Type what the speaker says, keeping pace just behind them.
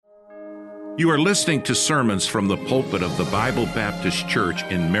You are listening to sermons from the pulpit of the Bible Baptist Church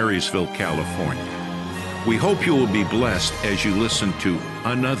in Marysville, California. We hope you will be blessed as you listen to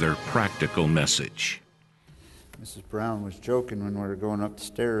another practical message. Mrs. Brown was joking when we were going up the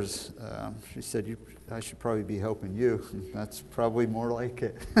stairs. She said, I should probably be helping you. That's probably more like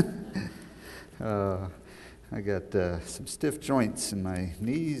it. I got some stiff joints in my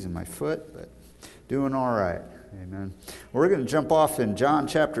knees and my foot, but doing all right. Amen. We're going to jump off in John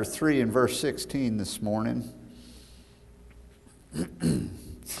chapter 3 and verse 16 this morning.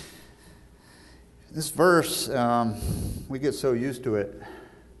 This verse, we get so used to it,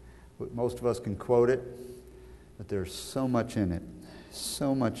 most of us can quote it, but there's so much in it.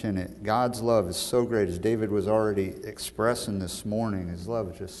 So much in it. God's love is so great, as David was already expressing this morning. His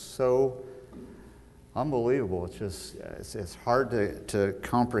love is just so unbelievable. It's hard to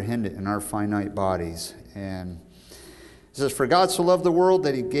comprehend it in our finite bodies. And it says, "For God so loved the world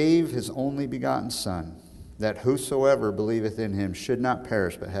that he gave his only begotten Son, that whosoever believeth in him should not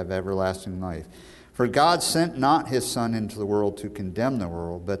perish but have everlasting life. For God sent not his Son into the world to condemn the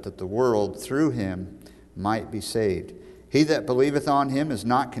world, but that the world through him might be saved. He that believeth on him is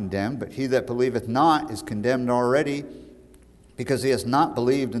not condemned, but he that believeth not is condemned already, because he has not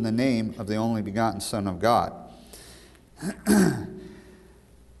believed in the name of the only begotten Son of God."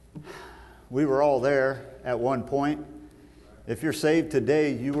 We were all there at one point. If you're saved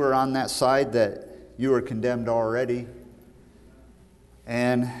today, you were on that side that you were condemned already.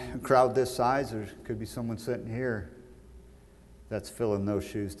 And a crowd this size, there could be someone sitting here that's filling those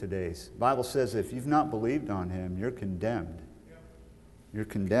shoes today. The Bible says if you've not believed on him, you're condemned. You're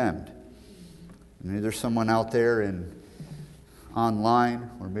condemned. Maybe there's someone out there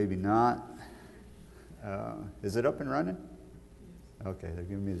online, or maybe not. Is it up and running? Okay, they're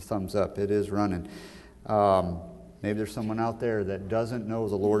giving me the thumbs up. It is running. Maybe there's someone out there that doesn't know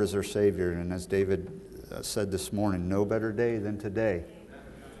the Lord as their Savior. And as David said this morning, no better day than today.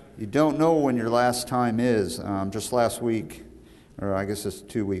 You don't know when your last time is. Just last week, or I guess it's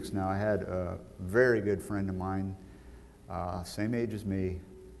 2 weeks now, I had a very good friend of mine, same age as me,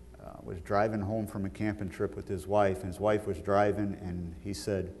 was driving home from a camping trip with his wife. And his wife was driving, and he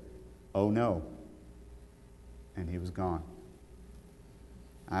said, "Oh no," and he was gone.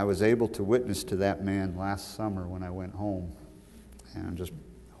 I was able to witness to that man last summer when I went home, and I just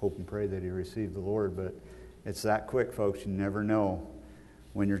hope and pray that he received the Lord. But it's that quick, folks. You never know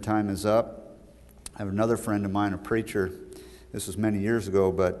when your time is up. I have another friend of mine, a preacher. This was many years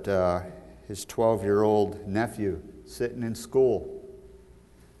ago, but his 12-year-old nephew sitting in school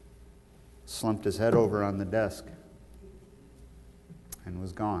slumped his head over on the desk and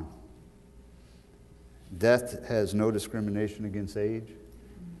was gone. Death has no discrimination against age.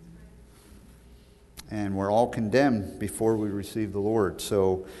 And we're all condemned before we receive the Lord.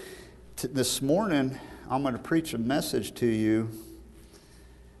 So this morning, I'm going to preach a message to you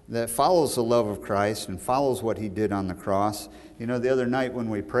that follows the love of Christ and follows what he did on the cross. You know, the other night when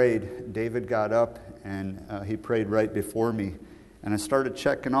we prayed, David got up and he prayed right before me. And I started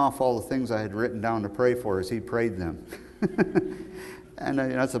checking off all the things I had written down to pray for as he prayed them. And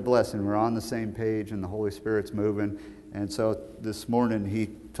that's a blessing. We're on the same page and the Holy Spirit's moving. And so this morning he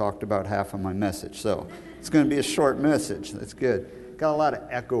talked about half of my message. So it's going to be a short message. That's good. Got a lot of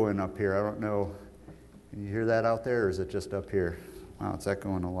echoing up here. I don't know. Can you hear that out there, or is it just up here? Wow, it's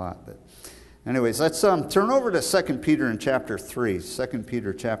echoing a lot. But anyways, let's turn over to 2 Peter in chapter 3. 2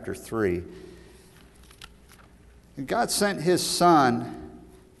 Peter chapter 3. God sent his Son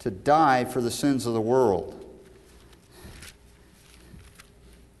to die for the sins of the world.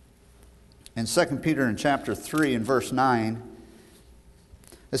 In 2 Peter in chapter 3 and verse 9,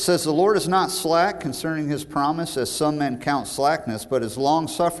 it says, "The Lord is not slack concerning his promise, as some men count slackness, but is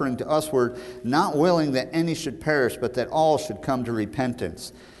long-suffering to usward, not willing that any should perish, but that all should come to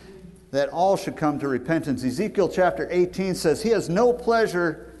repentance." That all should come to repentance. Ezekiel chapter 18 says, "He has no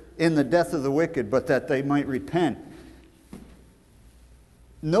pleasure in the death of the wicked, but that they might repent."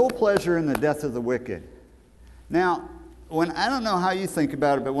 No pleasure in the death of the wicked. Now, I don't know how you think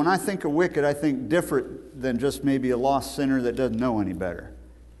about it, but when I think of wicked, I think different than just maybe a lost sinner that doesn't know any better.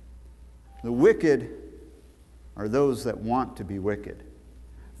 The wicked are those that want to be wicked.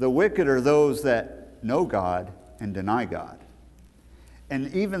 The wicked are those that know God and deny God.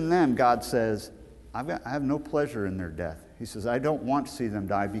 And even them, God says, I have no pleasure in their death. He says, I don't want to see them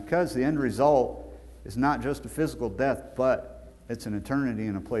die, because the end result is not just a physical death, but it's an eternity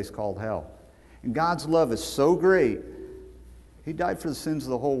in a place called hell. And God's love is so great, he died for the sins of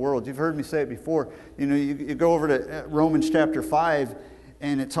the whole world. You've heard me say it before. You know, you go over to Romans chapter 5,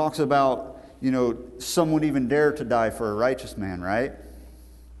 and it talks about, some would even dare to die for a righteous man, right?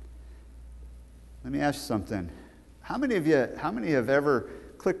 Let me ask you something. How many have ever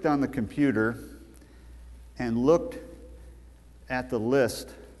clicked on the computer and looked at the list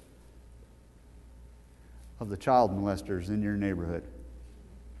of the child molesters in your neighborhood?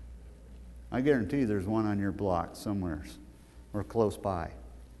 I guarantee there's one on your block somewhere or close by.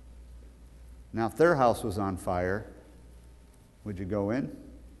 Now, if their house was on fire, would you go in?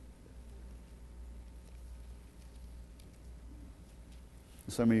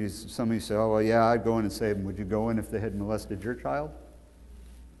 Somebody say, oh, well, yeah, I'd go in and save them. Would you go in if they had molested your child?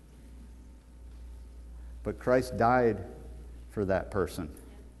 But Christ died for that person.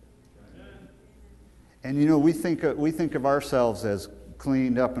 And you know, we think of ourselves as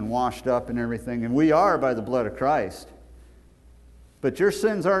cleaned up and washed up and everything, and we are by the blood of Christ. But your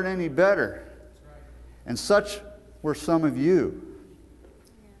sins aren't any better. And such were some of you.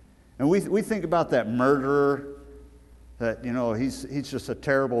 And we think about that murderer, that, you know, he's just a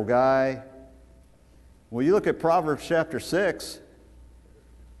terrible guy. Well, you look at Proverbs chapter 6.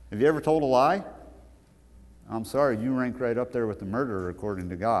 Have you ever told a lie? I'm sorry, you rank right up there with the murderer according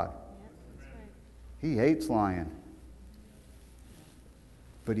to God. He hates lying.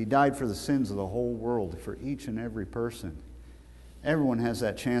 But he died for the sins of the whole world, for each and every person. Everyone has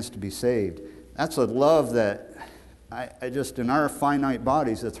that chance to be saved. That's a love that I just, in our finite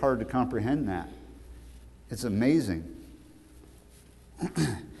bodies, it's hard to comprehend that. It's amazing.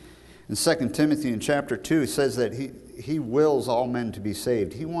 In 2 Timothy in chapter 2, it says that he wills all men to be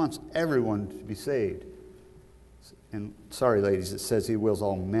saved. He wants everyone to be saved. And sorry, ladies, it says he wills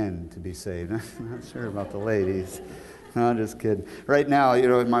all men to be saved. I'm not sure about the ladies. No, I'm just kidding. Right now, you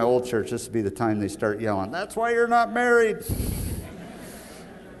know, in my old church, this would be the time they start yelling, "That's why you're not married."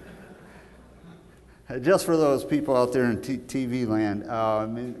 Just for those people out there in TV land,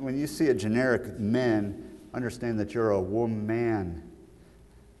 when you see a generic men, understand that you're a woman.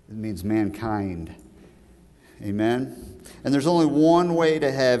 It means mankind. Amen? And there's only one way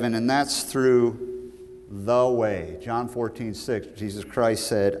to heaven, and that's through the way. John 14:6, Jesus Christ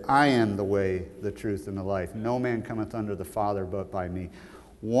said, "I am the way, the truth, and the life. No man cometh unto the Father but by me."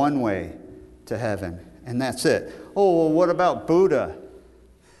 One way to heaven, and that's it. Oh, well, what about Buddha?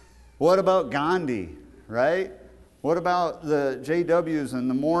 What about Gandhi, right? What about the JWs and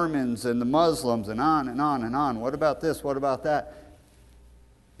the Mormons and the Muslims and on and on and on? What about this? What about that?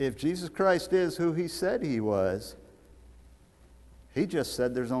 If Jesus Christ is who he said he was, he just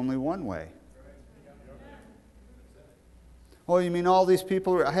said there's only one way. Oh, you mean all these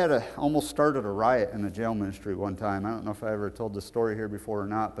people? I almost started a riot in the jail ministry one time. I don't know if I ever told this story here before or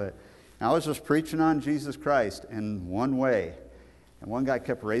not, but I was just preaching on Jesus Christ in one way. And one guy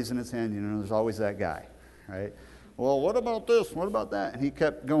kept raising his hand. You know, there's always that guy, right? Well, what about this? What about that? And he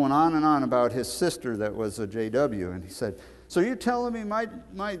kept going on and on about his sister that was a JW. And he said, "So you're telling me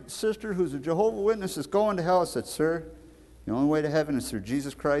my sister who's a Jehovah's Witness is going to hell?" I said, "Sir, the only way to heaven is through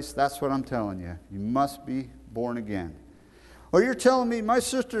Jesus Christ. That's what I'm telling you. You must be born again." Or you're telling me my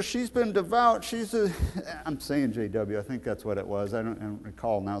sister, she's been devout. I'm saying JW. I think that's what it was. I don't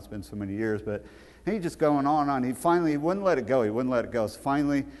recall now. It's been so many years. But he just going on and on. He wouldn't let it go. He wouldn't let it go. So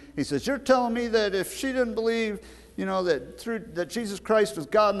finally, he says, "You're telling me that if she didn't believe, you know, that Jesus Christ was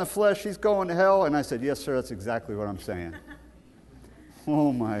God in the flesh, she's going to hell?" And I said, "Yes, sir, that's exactly what I'm saying."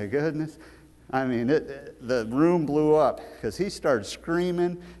 Oh, my goodness. I mean, the room blew up because he started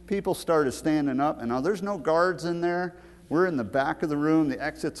screaming. People started standing up. And now there's no guards in there. We're in the back of the room. The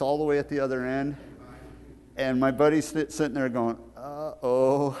exit's all the way at the other end. And my buddy's sitting there going,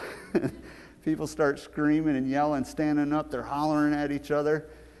 uh-oh. People start screaming and yelling, standing up. They're hollering at each other.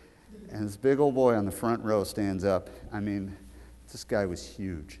 And this big old boy on the front row stands up. I mean, this guy was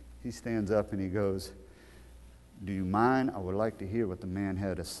huge. He stands up and he goes, "Do you mind? I would like to hear what the man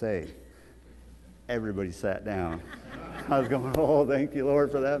had to say." Everybody sat down. I was going, "Oh, thank you,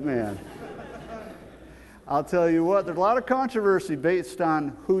 Lord, for that man." I'll tell you what, there's a lot of controversy based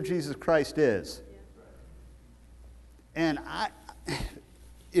on who Jesus Christ is. And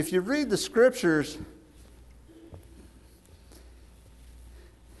if you read the scriptures,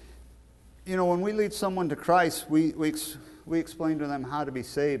 you know, when we lead someone to Christ, we explain to them how to be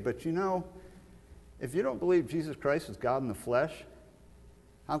saved. But you know, if you don't believe Jesus Christ is God in the flesh,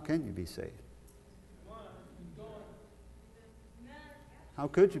 how can you be saved? How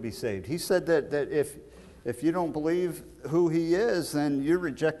could you be saved? He said that if you don't believe who he is, then you're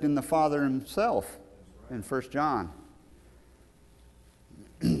rejecting the Father himself in 1 John.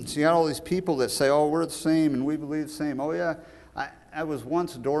 So you got all these people that say, "Oh, we're the same and we believe the same." Oh, yeah. I was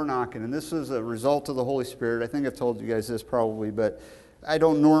once door knocking, and this is a result of the Holy Spirit. I think I've told you guys this probably, but I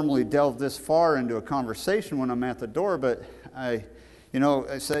don't normally delve this far into a conversation when I'm at the door, but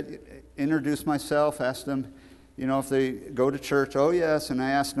I said, introduced myself, asked them, if they go to church. Oh, yes. And I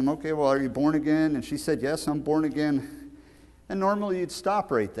asked them, okay, well, are you born again? And she said, yes, I'm born again. And normally you'd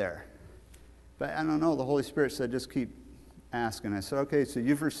stop right there. But I don't know, the Holy Spirit said, just keep asking. I said, okay, so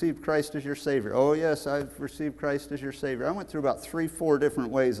you've received Christ as your Savior. Oh, yes, I've received Christ as your Savior. I went through about 3-4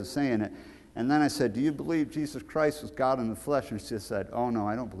 different ways of saying it. And then I said, do you believe Jesus Christ was God in the flesh? And she said, oh, no,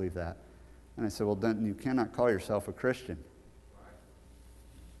 I don't believe that. And I said, well, then you cannot call yourself a Christian.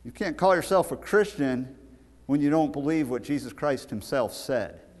 You can't call yourself a Christian when you don't believe what Jesus Christ himself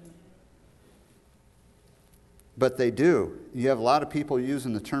said. But they do. You have a lot of people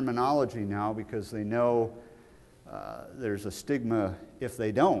using the terminology now because they know there's a stigma if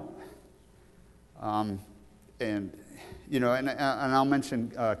they don't. And I'll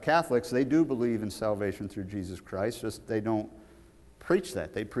mention Catholics, they do believe in salvation through Jesus Christ, just they don't preach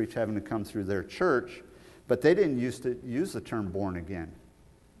that. They preach having to come through their church, but they didn't used to use the term born again.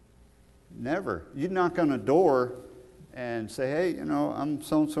 Never. You'd knock on a door and say, hey, I'm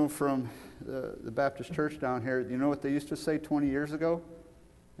so-and-so from the Baptist church down here. You know what they used to say 20 years ago?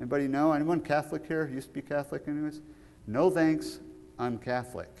 Anybody know? Anyone Catholic here? Used to be Catholic anyways? No thanks, I'm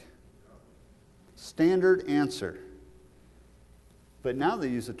Catholic. Standard answer. But now they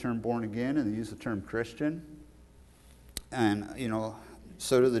use the term born again and they use the term Christian. And,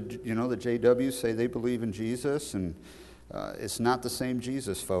 so do the JWs say they believe in Jesus. And it's not the same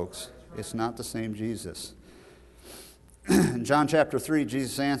Jesus, folks. It's not the same Jesus. In John chapter 3,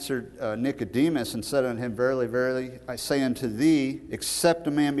 Jesus answered Nicodemus and said unto him, verily, verily, I say unto thee, except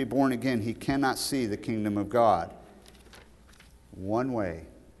a man be born again, he cannot see the kingdom of God. One way.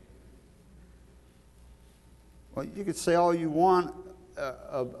 Well, you could say all you want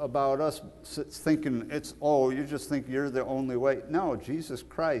about us thinking you just think you're the only way. No, Jesus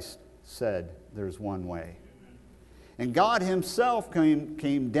Christ said there's one way. And God himself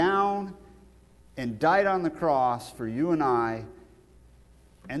came down and died on the cross for you and I.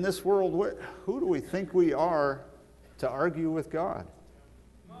 And this world, who do we think we are to argue with God?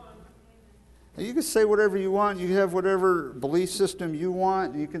 You can say whatever you want. You can have whatever belief system you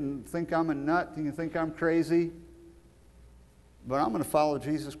want. You can think I'm a nut. You can think I'm crazy. But I'm going to follow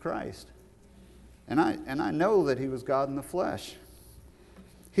Jesus Christ. And I know that he was God in the flesh.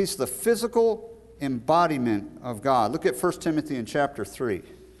 He's the physical embodiment of God. Look at 1 Timothy in chapter 3.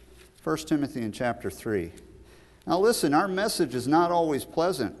 1 Timothy in chapter 3. Now listen, our message is not always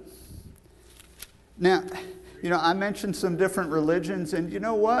pleasant. Now, I mentioned some different religions, and you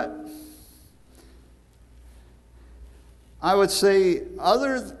know what? I would say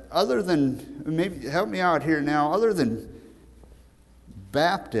other than, maybe help me out here now, other than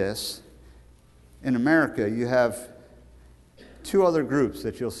Baptists in America, you have two other groups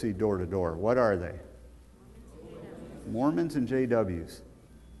that you'll see door to door. What are they? Mormons and JWs.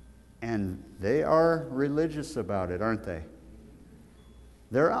 And they are religious about it, aren't they?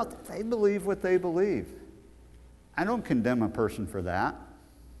 They're out there. They believe what they believe. I don't condemn a person for that.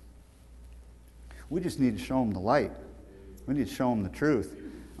 We just need to show them the light. We need to show them the truth.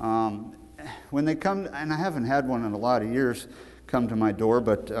 When they come, and I haven't had one in a lot of years come to my door,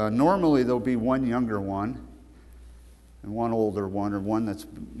 but normally there'll be one younger one and one older one, or one that's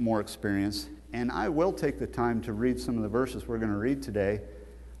more experienced. And I will take the time to read some of the verses we're going to read today.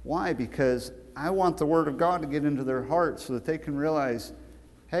 Why? Because I want the Word of God to get into their hearts so that they can realize,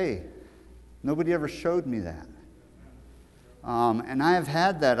 hey, nobody ever showed me that. And I have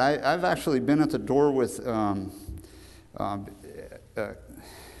had that. I've actually been at the door with,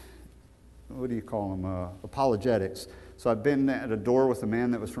 what do you call them? Apologetics. So I've been at a door with a man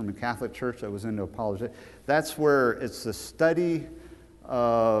that was from a Catholic church that was into apologetics. That's where it's the study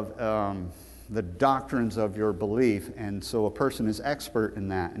of the doctrines of your belief. And so a person is expert in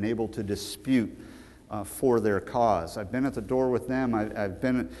that and able to dispute for their cause. I've been at the door with them. I've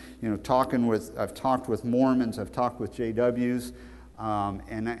been, I've talked with Mormons. I've talked with JWs.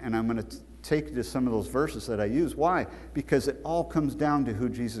 And I'm going to take you to some of those verses that I use. Why? Because it all comes down to who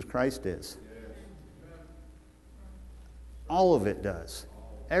Jesus Christ is. All of it does.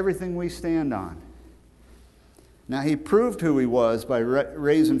 Everything we stand on. Now, he proved who he was by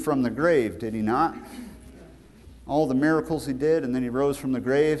raising from the grave, did he not? All the miracles he did, and then he rose from the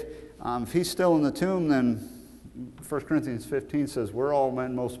grave. If he's still in the tomb, then 1 Corinthians 15 says we're all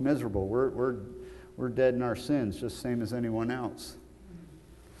men most miserable. We're dead in our sins, just the same as anyone else.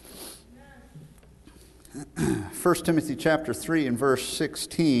 1 Timothy chapter 3 and verse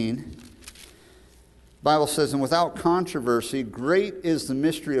 16, Bible says, and without controversy, great is the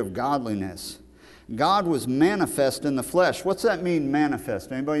mystery of godliness. God was manifest in the flesh. What's that mean,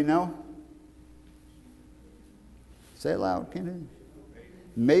 manifest? Anybody know? Say it loud, can you?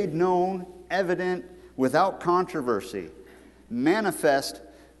 made known, evident, without controversy. Manifest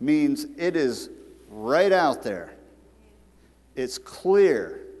means it is right out there. It's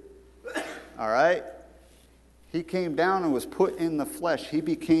clear. All right? He came down and was put in the flesh. He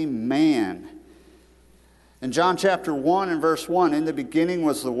became man. In John chapter 1 and verse 1, in the beginning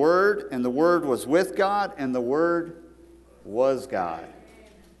was the Word, and the Word was with God, and the Word was God.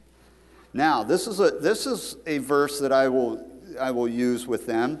 Now, this is a verse that I will use with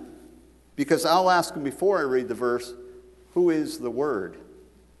them, because I'll ask them before I read the verse, who is the Word?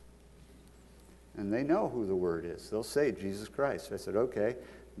 And they know who the Word is. They'll say Jesus Christ. I said, okay,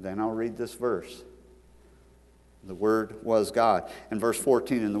 then I'll read this verse. The Word was God. In verse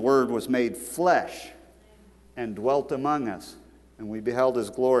 14, and the Word was made flesh and dwelt among us, and we beheld His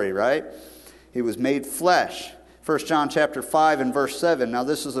glory, right? He was made flesh. 1 John chapter 5 and verse 7. Now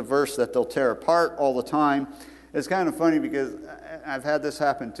this is a verse that they'll tear apart all the time. It's kind of funny because I've had this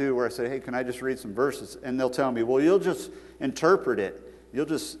happen too, where I say, hey, can I just read some verses? And they'll tell me, well, you'll just interpret it. You'll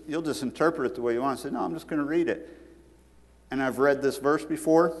just interpret it the way you want. I say, no, I'm just going to read it. And I've read this verse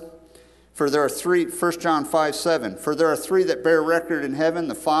before. For there are three, 1 John 5:7. For there are three that bear record in heaven,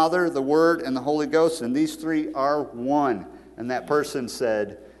 the Father, the Word, and the Holy Ghost, and these three are one. And that person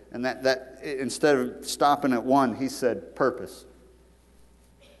said, and that instead of stopping at one, he said purpose.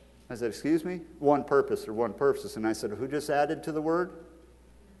 I said, excuse me? One purpose or one purpose. And I said, who just added to the word?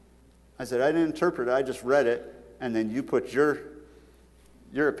 I said, I didn't interpret it, I just read it, and then you put your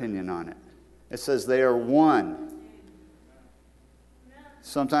opinion on it. It says they are one.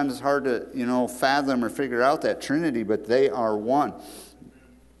 Sometimes it's hard to, fathom or figure out that Trinity, but they are one.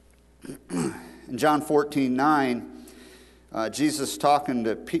 In John 14:9, Jesus talking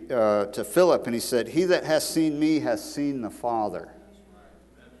to Philip, and he said, he that has seen me has seen the Father.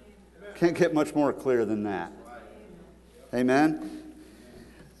 Can't get much more clear than that. Amen?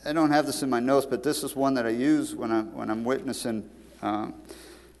 I don't have this in my notes, but this is one that I use when I'm witnessing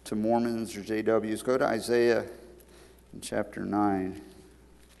to Mormons or JWs. Go to Isaiah in chapter 9.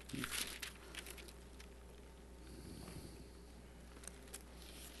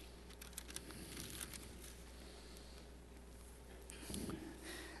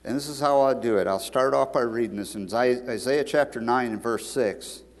 And this is how I'll do it. I'll start off by reading this in Isaiah chapter 9 and verse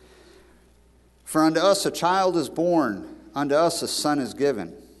 6. For unto us a child is born, unto us a son is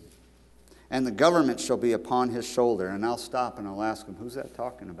given, and the government shall be upon his shoulder. And I'll stop and I'll ask them, who's that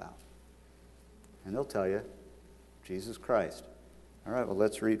talking about? And they'll tell you, Jesus Christ. All right, well,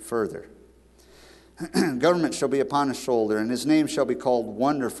 let's read further. Government shall be upon his shoulder, and his name shall be called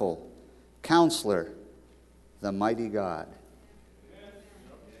Wonderful, Counselor, the Mighty God.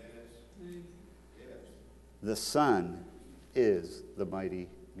 The Son is the mighty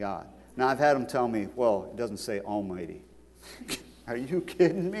God. Now, I've had them tell me, well, it doesn't say Almighty. Are you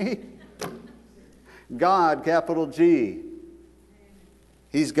kidding me? God, capital G.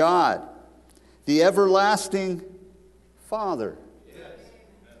 He's God. The everlasting Father.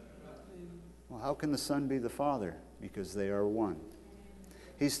 Well, how can the Son be the Father? Because they are one.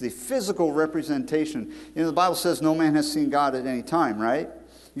 He's the physical representation. The Bible says no man has seen God at any time, right?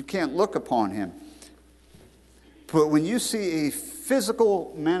 You can't look upon Him. But when you see a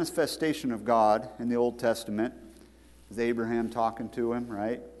physical manifestation of God in the Old Testament, with Abraham talking to him,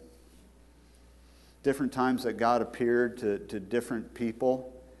 right? Different times that God appeared to different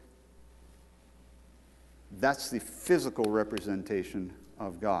people. That's the physical representation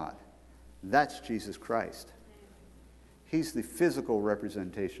of God. That's Jesus Christ. He's the physical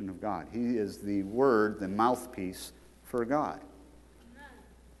representation of God. He is the Word, the mouthpiece for God.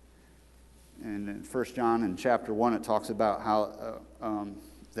 And in 1 John in chapter 1, it talks about how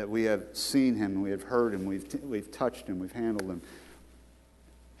that we have seen Him, we have heard Him, we've touched Him, we've handled Him.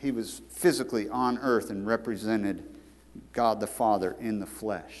 He was physically on earth and represented God the Father in the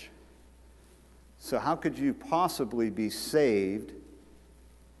flesh. So how could you possibly be saved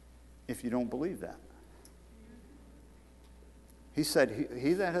if you don't believe that? He said,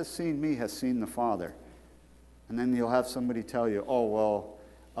 he that has seen me has seen the Father. And then you'll have somebody tell you, oh, well,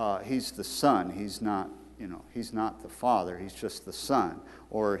 He's the Son. He's not the Father. He's just the Son.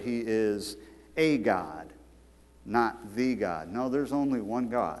 Or He is a God, not the God. No, there's only one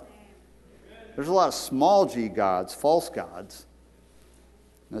God. There's a lot of small g gods, false gods.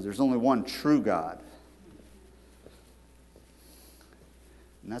 No, there's only one true God.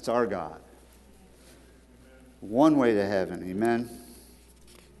 And that's our God. One way to heaven. Amen.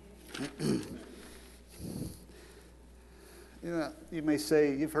 You may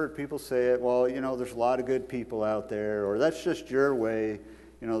say, you've heard people say it, well, there's a lot of good people out there, or that's just your way.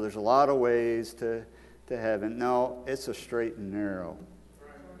 There's a lot of ways to heaven. No, it's a straight and narrow.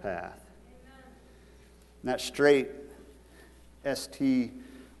 path. And that straight, S-T-R-A-I-T,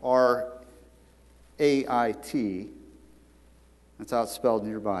 that's how it's spelled in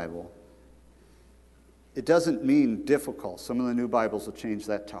your Bible. It doesn't mean difficult. Some of the new Bibles will change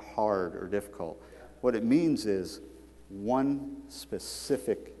that to hard or difficult. What it means is one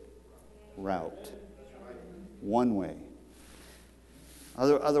specific route. One way.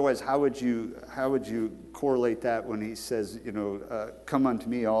 Otherwise, how would you correlate that when he says, come unto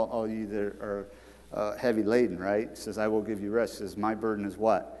me, all you that are heavy laden, right? He says, I will give you rest. He says, my burden is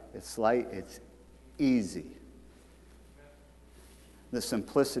what? It's light, it's easy. The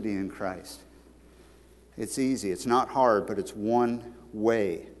simplicity in Christ. It's easy. It's not hard, but it's one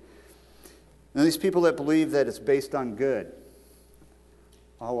way. Now, these people that believe that it's based on good.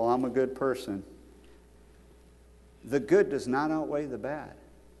 Oh, well, I'm a good person. The good does not outweigh the bad.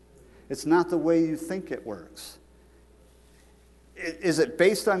 It's not the way you think it works. Is it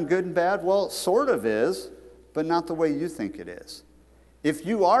based on good and bad? Well, it sort of is, but not the way you think it is. If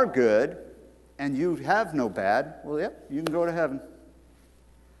you are good and you have no bad, well, yep, you can go to heaven.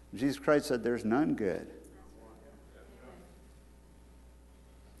 Jesus Christ said there's none good.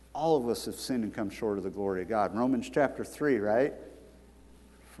 All of us have sinned and come short of the glory of God. Romans chapter 3, right?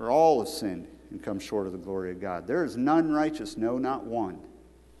 For all have sinned and come short of the glory of God. There is none righteous, no, not one.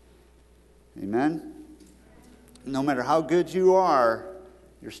 Amen? No matter how good you are,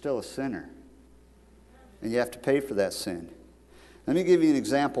 you're still a sinner. And you have to pay for that sin. Let me give you an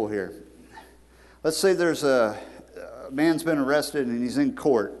example here. Let's say there's a man's been arrested and he's in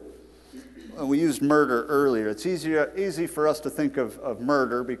court. We used murder earlier. It's easy for us to think of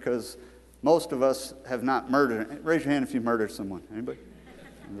murder because most of us have not murdered. Raise your hand if you murdered someone. Anybody?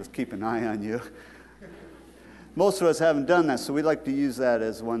 I'll just keep an eye on you. Most of us haven't done that, so we like to use that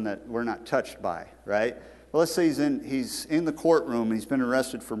as one that we're not touched by, right? Well, let's say he's in the courtroom and he's been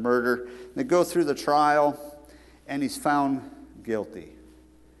arrested for murder. They go through the trial and he's found guilty.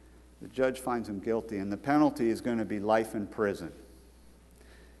 The judge finds him guilty and the penalty is going to be life in prison.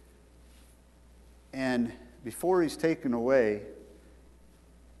 And before he's taken away,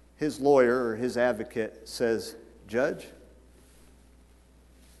 his lawyer or his advocate says, Judge,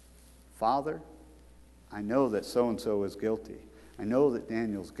 Father, I know that so-and-so is guilty. I know that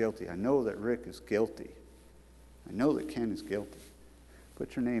Daniel's guilty. I know that Rick is guilty. I know that Ken is guilty.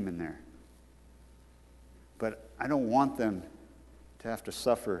 Put your name in there. But I don't want them to have to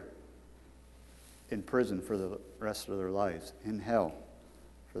suffer in prison for the rest of their lives, in hell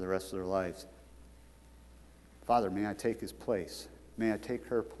for the rest of their lives. Father, may I take his place? May I take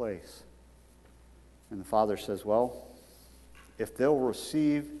her place? And the Father says, well, if they'll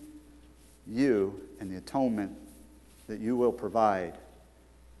receive you and the atonement that you will provide,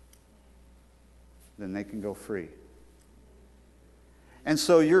 then they can go free. And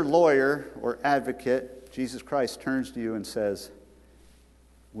so your lawyer or advocate, Jesus Christ, turns to you and says,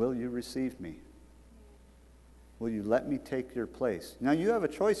 will you receive me? Will you let me take your place? Now you have a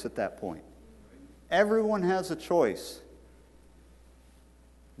choice at that point. Everyone has a choice.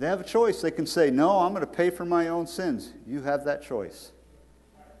 They have a choice. They can say, no, I'm going to pay for my own sins. You have that choice.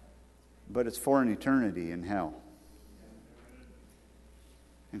 But it's for an eternity in hell.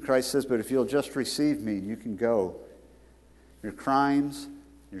 And Christ says, but if you'll just receive me, you can go. Your crimes,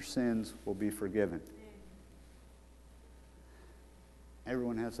 your sins will be forgiven.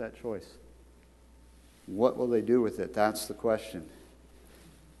 Everyone has that choice. What will they do with it? That's the question.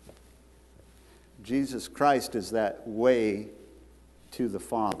 Jesus Christ is that way to the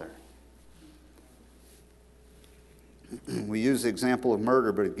Father. We use the example of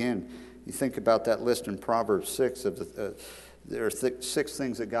murder, but again, you think about that list in Proverbs 6 of there are 6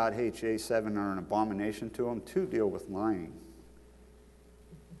 things that God hates, yea, 7 are an abomination to him. 2 deal with lying.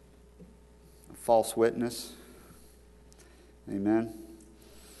 A false witness. Amen.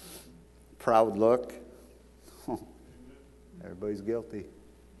 Proud look. Everybody's guilty.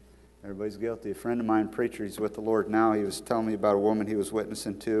 Everybody's guilty. A friend of mine, preacher, he's with the Lord now. He was telling me about a woman he was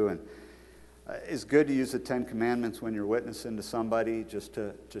witnessing to, and it's good to use the 10 Commandments when you're witnessing to somebody just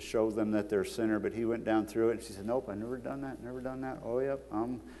to show them that they're a sinner. But he went down through it, and she said, "Nope, I've never done that. Never done that. Oh, yep,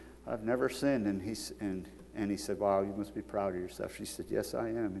 I've never sinned." And he said, "Wow, you must be proud of yourself." She said, "Yes, I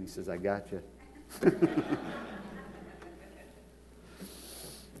am." And he says, "I got you."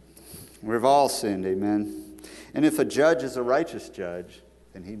 We've all sinned, amen. And if a judge is a righteous judge,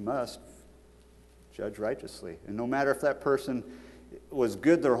 then he must judge righteously. And no matter if that person was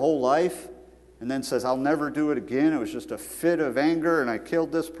good their whole life and then says, "I'll never do it again. It was just a fit of anger and I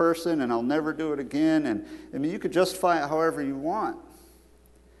killed this person and I'll never do it again." And I mean, you could justify it however you want.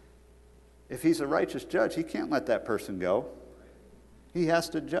 If he's a righteous judge, he can't let that person go. He has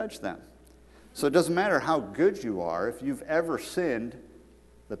to judge them. So it doesn't matter how good you are. If you've ever sinned,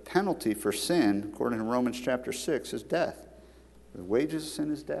 the penalty for sin, according to Romans chapter 6, is death. The wages of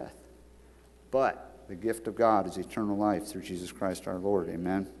sin is death. But the gift of God is eternal life through Jesus Christ our Lord.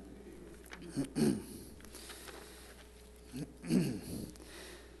 Amen.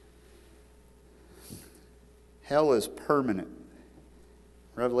 Hell is permanent.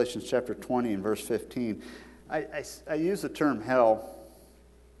 Revelation chapter 20 and verse 15. I use the term hell,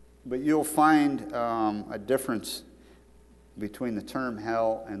 but you'll find a difference between the term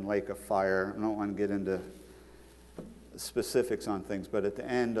hell and lake of fire. I don't want to get into specifics on things, but at the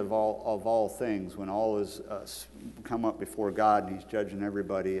end of all things, when all is come up before God and He's judging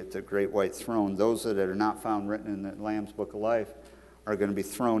everybody at the great white throne, those that are not found written in the Lamb's Book of Life are going to be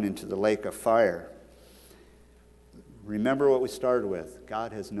thrown into the lake of fire. Remember what we started with.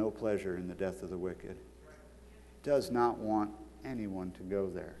 God has no pleasure in the death of the wicked. Does not want anyone to go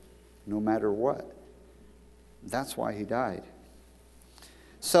there, no matter what. That's why He died.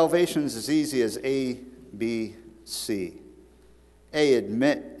 Salvation is as easy as A, B, C. A,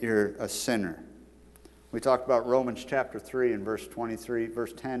 admit you're a sinner. We talked about Romans chapter 3 and verse 23,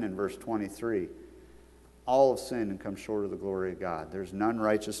 verse 10 and verse 23. All have sinned and come short of the glory of God. There's none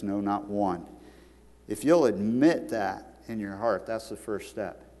righteous, no, not one. If you'll admit that in your heart, that's the first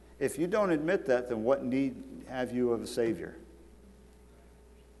step. If you don't admit that, then what need have you of a Savior?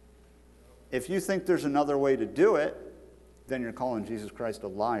 If you think there's another way to do it, then you're calling Jesus Christ a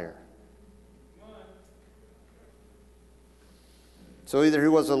liar. So either He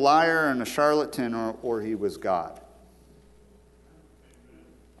was a liar and a charlatan, or He was God.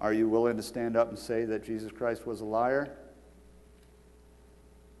 Are you willing to stand up and say that Jesus Christ was a liar?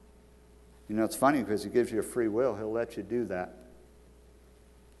 You know, it's funny because He gives you a free will. He'll let you do that.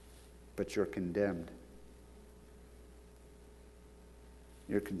 But you're condemned.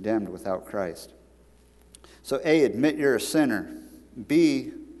 You're condemned without Christ. So A, admit you're a sinner.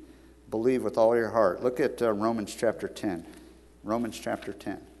 B, believe with all your heart. Look at Romans chapter 10. Romans chapter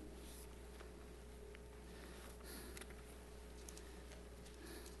 10.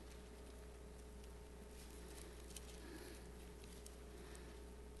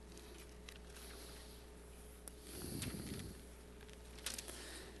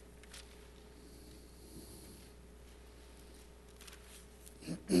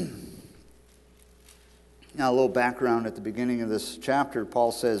 Now, a little background at the beginning of this chapter.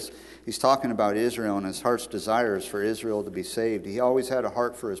 Paul says he's talking about Israel and his heart's desires for Israel to be saved. He always had a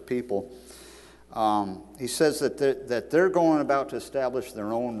heart for his people. He says that they're going about to establish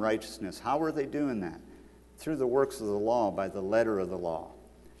their own righteousness. How are they doing that? Through the works of the law, by the letter of the law.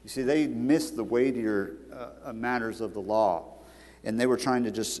 You see, they missed the weightier matters of the law. And they were trying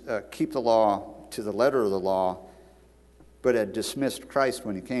to just keep the law to the letter of the law, but had dismissed Christ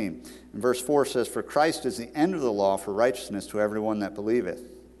when He came. And verse 4 says, "For Christ is the end of the law for righteousness to everyone that believeth.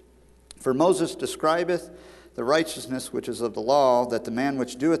 For Moses describeth the righteousness which is of the law, that the man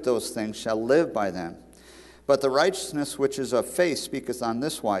which doeth those things shall live by them. But the righteousness which is of faith speaketh on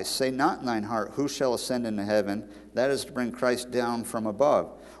this wise, Say not in thine heart, Who shall ascend into heaven? That is to bring Christ down from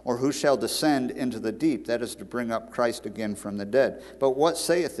above. Or who shall descend into the deep? That is to bring up Christ again from the dead. But what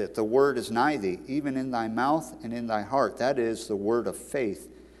saith it? The word is nigh thee, even in thy mouth and in thy heart. That is the word of faith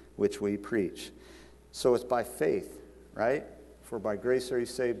which we preach." So it's by faith, right? For by grace are you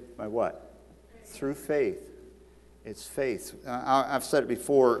saved by what? Through faith. It's faith. I've said it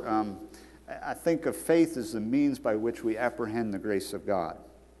before. I think of faith as the means by which we apprehend the grace of God.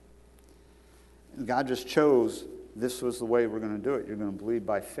 God just chose this was the way we're going to do it. You're going to believe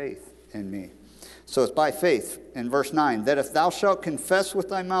by faith in me. So it's by faith. In verse 9, "That if thou shalt confess with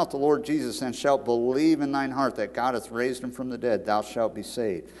thy mouth the Lord Jesus, and shalt believe in thine heart that God hath raised Him from the dead, thou shalt be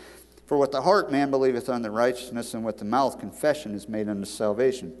saved. For with the heart man believeth unto righteousness, and with the mouth confession is made unto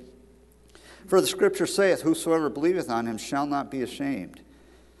salvation. For the Scripture saith, Whosoever believeth on Him shall not be ashamed.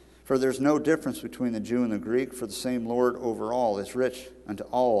 For there is no difference between the Jew and the Greek, for the same Lord over all is rich unto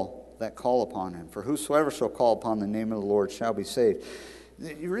all that call upon Him. For whosoever shall call upon the name of the Lord shall be saved."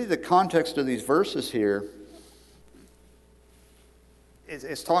 You read the context of these verses here,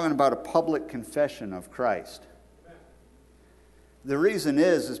 it's talking about a public confession of Christ. The reason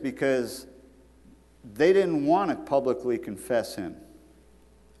is because they didn't want to publicly confess Him.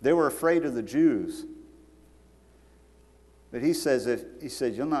 They were afraid of the Jews. But he says,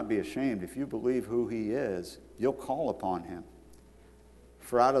 you'll not be ashamed. If you believe who He is, you'll call upon Him.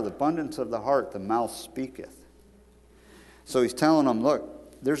 For out of the abundance of the heart, the mouth speaketh. So He's telling them,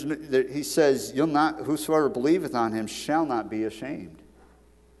 look, He says, whosoever believeth on Him shall not be ashamed.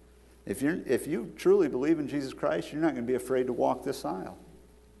 If you truly believe in Jesus Christ, you're not going to be afraid to walk this aisle.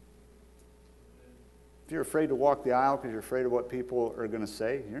 If you're afraid to walk the aisle because you're afraid of what people are going to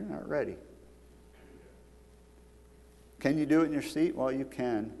say, you're not ready. Can you do it in your seat? Well, you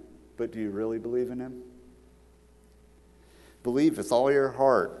can, but do you really believe in Him? Believe with all your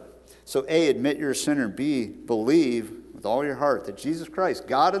heart. So A, admit you're a sinner. B, believe with all your heart that Jesus Christ,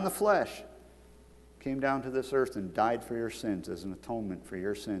 God in the flesh, came down to this earth and died for your sins as an atonement for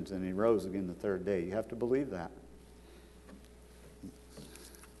your sins, and He rose again the third day. You have to believe that.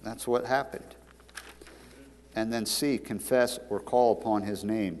 That's what happened. And then C, confess or call upon His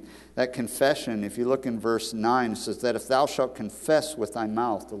name. That confession, if you look in verse 9, it says that if thou shalt confess with thy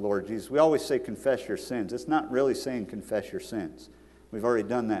mouth the Lord Jesus. We always say confess your sins. It's not really saying confess your sins. We've already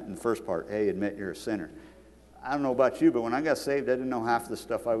done that in the first part. A, admit you're a sinner. I don't know about you, but when I got saved, I didn't know half the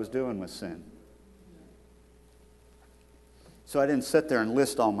stuff I was doing with sin. So I didn't sit there and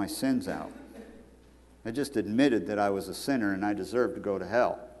list all my sins out. I just admitted that I was a sinner and I deserved to go to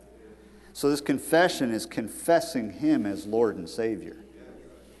hell. So this confession is confessing Him as Lord and Savior.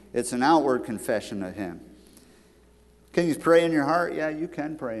 It's an outward confession of Him. Can you pray in your heart? Yeah, you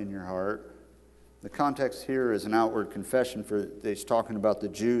can pray in your heart. The context here is an outward confession. He's talking about the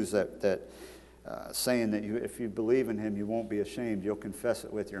Jews that saying that if you believe in Him, you won't be ashamed. You'll confess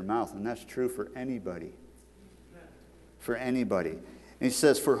it with your mouth. And that's true for anybody. For anybody. And He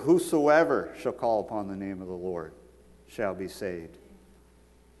says, for whosoever shall call upon the name of the Lord shall be saved.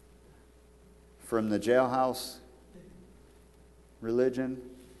 From the jailhouse religion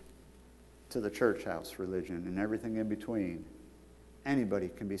to the church house religion and everything in between, anybody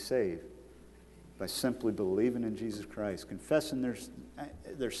can be saved by simply believing in Jesus Christ, confessing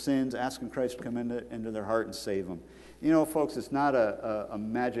their sins, asking Christ to come into their heart and save them. You know, folks, it's not a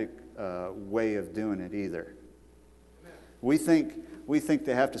magic way of doing it either. We think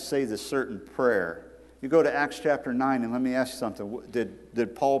they have to say this certain prayer. You go to Acts chapter 9, and let me ask you something.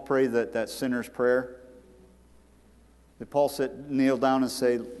 Did Paul pray that sinner's prayer? Did Paul kneel down and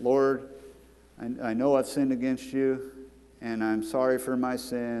say, Lord, I know I've sinned against you, and I'm sorry for my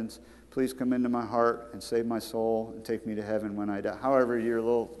sins. Please come into my heart and save my soul and take me to heaven when I die. However your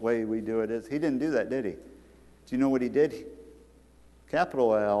little way we do it is. He didn't do that, did he? Do you know what he did?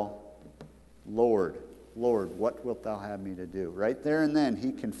 Capital L, Lord. Lord, what wilt thou have me to do? Right there and then,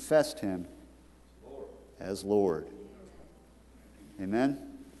 he confessed Him as Lord. Amen?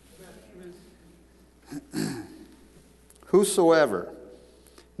 Whosoever.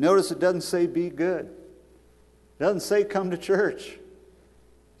 Notice it doesn't say be good. It doesn't say come to church.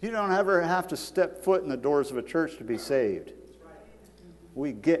 You don't ever have to step foot in the doors of a church to be saved.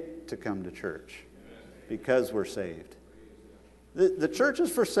 We get to come to church because we're saved. The church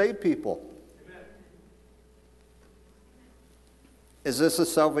is for saved people. Is this a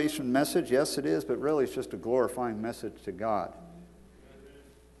salvation message? Yes, it is, but really it's just a glorifying message to God.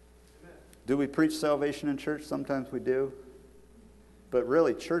 Do we preach salvation in church? Sometimes we do. But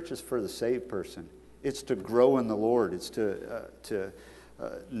really, church is for the saved person. It's to grow in the Lord. It's to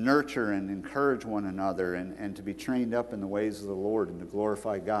nurture and encourage one another and to be trained up in the ways of the Lord and to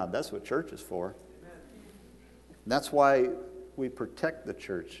glorify God. That's what church is for. That's why we protect the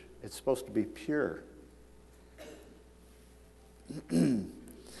church. It's supposed to be pure.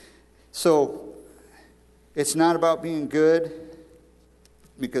 So, it's not about being good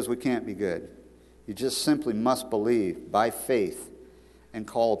because we can't be good. You just simply must believe by faith and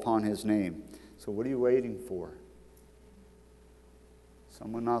call upon His name. So what are you waiting for?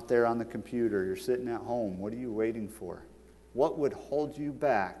 Someone out there on the computer, you're sitting at home, what are you waiting for? What would hold you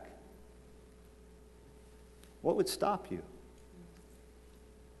back? What would stop you?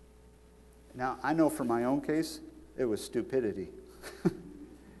 Now, I know for my own case, it was stupidity.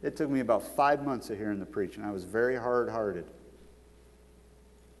 It took me about 5 months of hearing the preach, and I was very hard-hearted.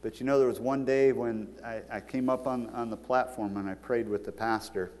 But you know, there was one day when I came up on the platform and I prayed with the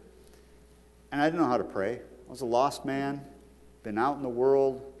pastor. And I didn't know how to pray. I was a lost man, been out in the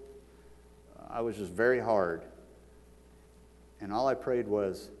world. I was just very hard. And all I prayed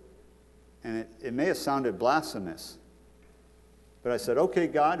was, and it may have sounded blasphemous, but I said, okay,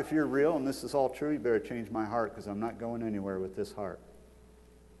 God, if you're real and this is all true, you better change my heart because I'm not going anywhere with this heart.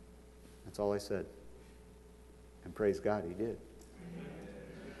 That's all I said. And praise God, He did.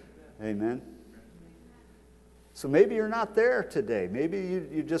 Amen. So maybe you're not there today. Maybe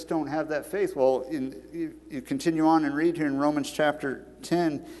you just don't have that faith. Well, you continue on and read here in Romans chapter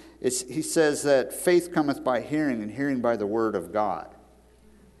 10. He says that faith cometh by hearing, and hearing by the word of God.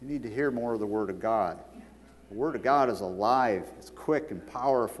 You need to hear more of the word of God. The word of God is alive. It's quick and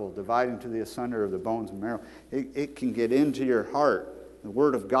powerful, dividing to the asunder of the bones and marrow. It can get into your heart The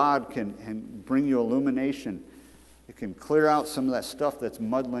Word of God can bring you illumination. It can clear out some of that stuff that's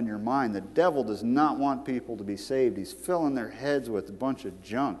muddling your mind. The devil does not want people to be saved. He's filling their heads with a bunch of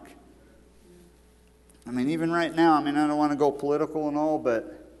junk. I mean, even right now, I don't want to go political and all,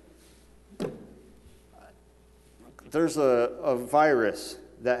 but there's a virus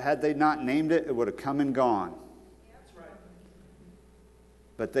that had they not named it, it would have come and gone.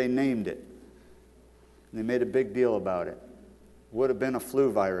 But they named it. And they made a big deal about it. Would have been a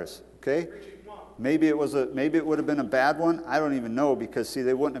flu virus, okay? Maybe it would have been a bad one. I don't even know, because see,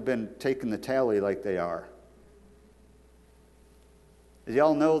 they wouldn't have been taking the tally like they are. Did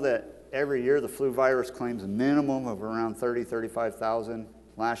y'all know that every year the flu virus claims a minimum of around 35,000?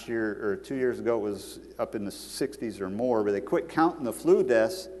 Last year, or 2 years ago, it was up in the 60s or more, but they quit counting the flu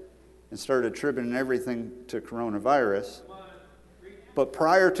deaths and started attributing everything to coronavirus. But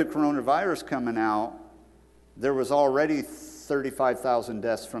prior to coronavirus coming out, there was already 35,000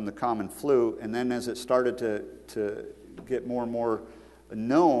 deaths from the common flu, and then as it started to get more and more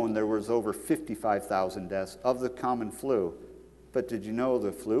known, there was over 55,000 deaths of the common flu. But did you know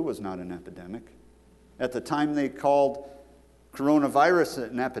the flu was not an epidemic? At the time they called coronavirus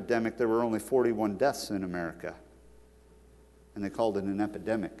an epidemic, there were only 41 deaths in America, and they called it an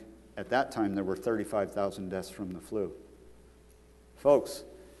epidemic. At that time, there were 35,000 deaths from the flu. Folks,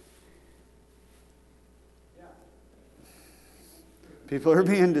 people are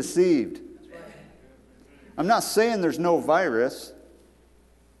being deceived. I'm not saying there's no virus.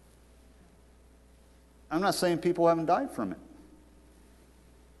 I'm not saying people haven't died from it.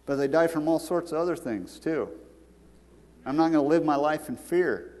 But they die from all sorts of other things too. I'm not going to live my life in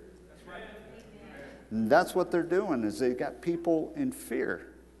fear. And that's what they're doing, is they got people in fear.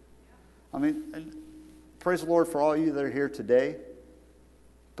 And praise the Lord for all you that are here today.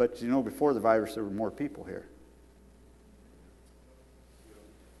 But before the virus, there were more people here.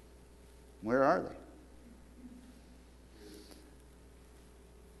 Where are they?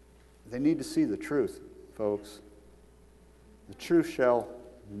 They need to see the truth, folks. The truth shall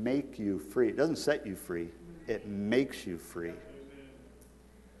make you free. It doesn't set you free. It makes you free.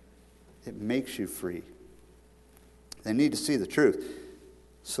 It makes you free. They need to see the truth.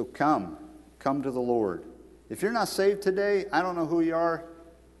 So come to the Lord. If you're not saved today, I don't know who you are.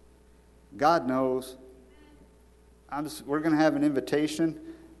 God knows. We're going to have an invitation.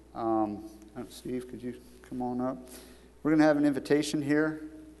 Steve, could you come on up? We're going to have an invitation here.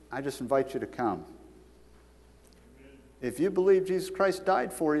 I just invite you to come. If you believe Jesus Christ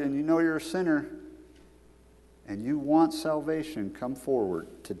died for you and you know you're a sinner and you want salvation, come forward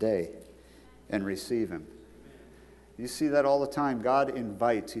today and receive Him. You see that all the time. God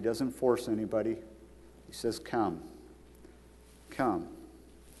invites. He doesn't force anybody. He says, come. Come.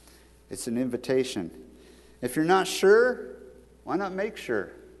 It's an invitation. If you're not sure, why not make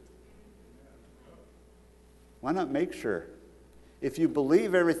sure? Why not make sure? If you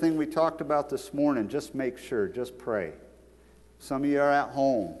believe everything we talked about this morning, just make sure. Just pray. Some of you are at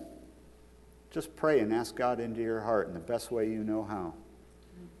home. Just pray and ask God into your heart in the best way you know how.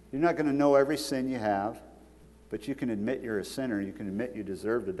 You're not going to know every sin you have, but you can admit you're a sinner. You can admit you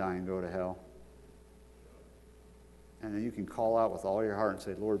deserve to die and go to hell. And then you can call out with all your heart and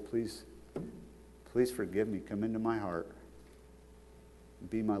say, Lord, please forgive me. Come into my heart.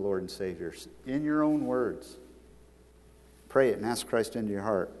 Be my Lord and Savior. In your own words. Pray it and ask Christ into your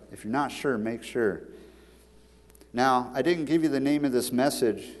heart. If you're not sure, make sure. Now, I didn't give you the name of this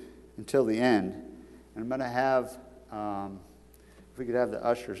message until the end. And I'm going to have, if we could have the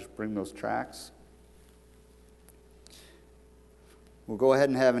ushers bring those tracts. We'll go ahead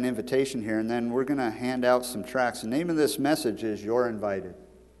and have an invitation here, and then we're going to hand out some tracts. The name of this message is You're Invited.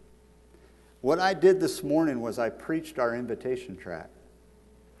 What I did this morning was I preached our invitation tract.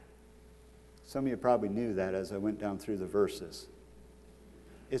 Some of you probably knew that as I went down through the verses.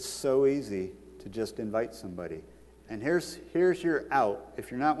 It's so easy to just invite somebody. And here's your out. If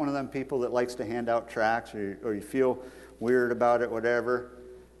you're not one of them people that likes to hand out tracts or you feel weird about it, whatever,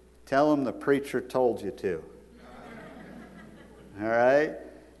 tell them the preacher told you to. All right?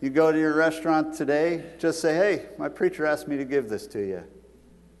 You go to your restaurant today, just say, hey, my preacher asked me to give this to you.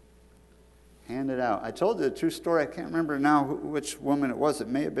 Hand it out. I told you a true story. I can't remember now which woman it was. It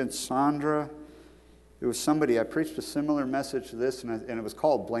may have been Sandra. It was somebody. I preached a similar message to this, and it was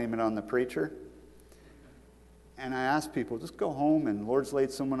called Blame It on the Preacher. And I asked people, just go home, and the Lord's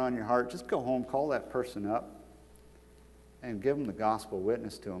laid someone on your heart. Just go home, call that person up, and give them the gospel,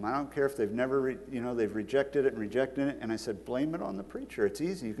 witness to them. I don't care if they've never, they've rejected it. And I said, blame it on the preacher. It's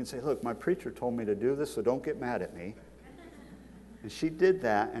easy. You can say, look, my preacher told me to do this, so don't get mad at me. And she did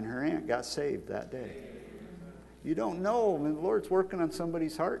that, and her aunt got saved that day. You don't know. I mean, the Lord's working on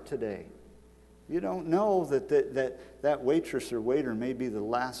somebody's heart today. You don't know that waitress or waiter may be the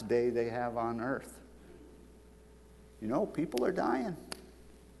last day they have on earth. You know, people are dying.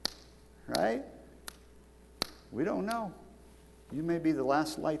 Right? We don't know. You may be the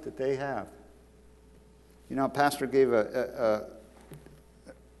last light that they have. You know, Pastor gave a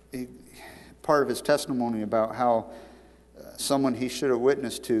part of his testimony about how someone he should have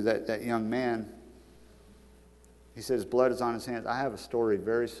witnessed to, that young man, he said his blood is on his hands. I have a story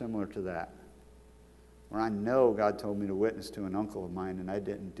very similar to that, where I know God told me to witness to an uncle of mine, and I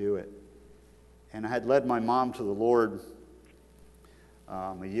didn't do it. And I had led my mom to the Lord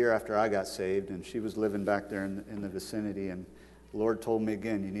a year after I got saved, and she was living back there in the vicinity, and the Lord told me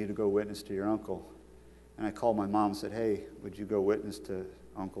again, you need to go witness to your uncle. And I called my mom and said, hey, would you go witness to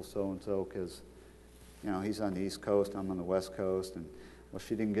Uncle so-and-so, because, you know, he's on the East Coast, I'm on the West Coast. And, well,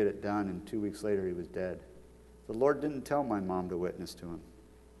 she didn't get it done, and 2 weeks later he was dead. The Lord didn't tell my mom to witness to him.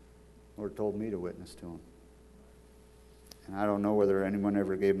 The Lord told me to witness to him. And I don't know whether anyone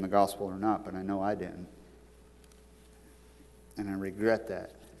ever gave him the gospel or not, but I know I didn't. And I regret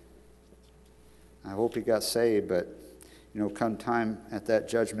that. I hope he got saved, but, you know, come time at that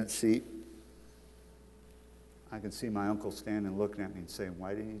judgment seat, I can see my uncle standing looking at me and saying,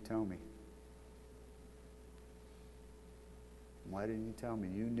 why didn't you tell me? Why didn't you tell me?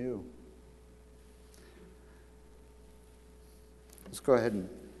 You knew. Let's go ahead and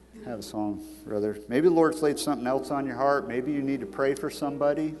have a song, brother. Maybe the Lord's laid something else on your heart. Maybe you need to pray for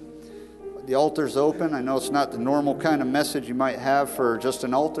somebody. The altar's open. I know it's not the normal kind of message you might have for just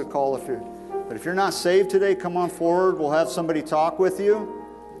an altar call. But if you're not saved today, come on forward. We'll have somebody talk with you.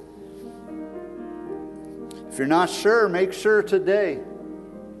 If you're not sure, make sure today.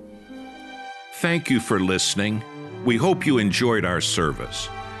 Thank you for listening. We hope you enjoyed our service.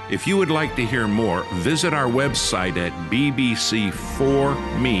 If you would like to hear more, visit our website at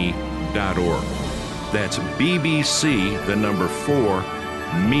bbc4me.org. That's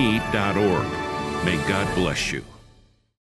bbc4me.org. May God bless you.